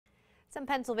Some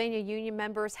Pennsylvania union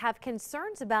members have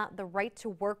concerns about the right to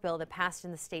work bill that passed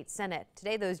in the state Senate.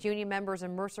 Today, those union members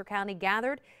in Mercer County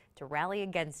gathered to rally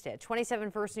against it.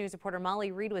 27 First News reporter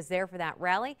Molly Reed was there for that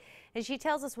rally, and she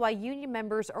tells us why union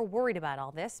members are worried about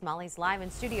all this. Molly's live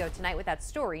in studio tonight with that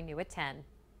story new at 10.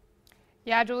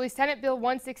 Yeah, Julie, Senate Bill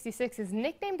 166 is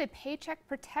nicknamed a Paycheck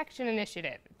Protection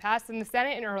Initiative. It passed in the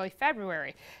Senate in early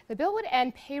February. The bill would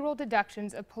end payroll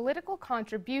deductions of political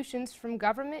contributions from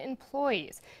government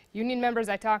employees. Union members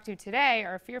I talked to today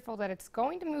are fearful that it's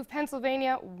going to move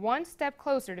Pennsylvania one step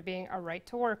closer to being a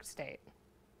right-to-work state.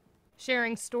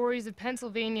 Sharing stories of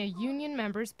Pennsylvania union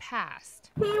members past.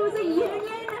 He was a union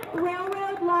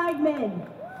railroad lineman.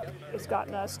 It's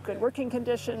gotten us good working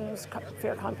conditions,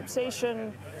 fair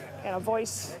compensation, and a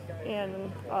voice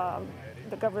in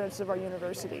the governance of our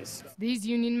universities. These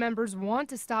union members want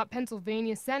to stop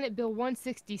Pennsylvania Senate Bill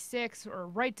 166, or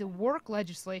right to work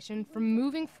legislation, from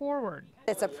moving forward.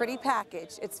 It's a pretty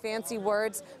package. It's fancy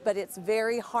words, but it's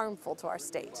very harmful to our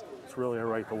state. It's really a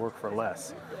right to work for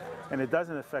less. And it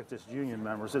doesn't affect just union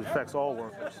members, it affects all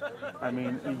workers. I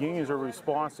mean, the unions are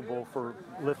responsible for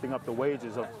lifting up the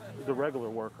wages of the regular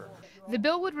worker. The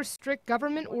bill would restrict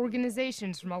government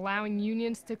organizations from allowing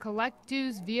unions to collect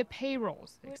dues via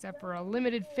payrolls, except for a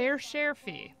limited fair share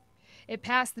fee. It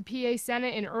passed the PA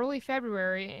Senate in early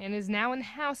February and is now in the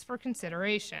House for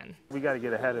consideration. We got to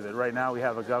get ahead of it. Right now we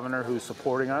have a governor who's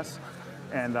supporting us,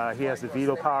 and he has the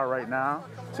veto power right now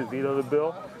to veto the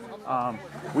bill.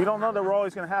 We don't know that we're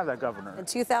always going to have that governor. In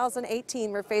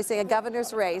 2018, we're facing a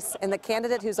governor's race, and the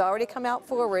candidate who's already come out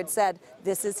forward said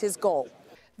this is his goal.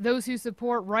 Those who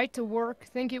support right to work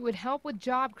think it would help with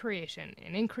job creation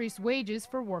and increase wages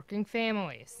for working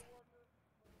families.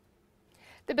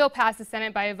 The bill passed the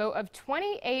Senate by a vote of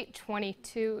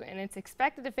 28-22, and it's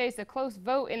expected to face a close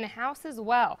vote in the House as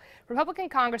well. Republican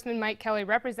Congressman Mike Kelly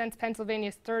represents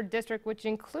Pennsylvania's 3rd District, which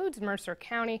includes Mercer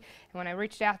County. And when I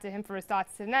reached out to him for his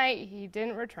thoughts tonight, he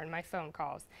didn't return my phone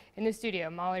calls. In the studio,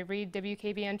 Molly Reed,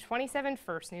 WKBN 27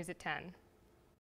 First News at 10.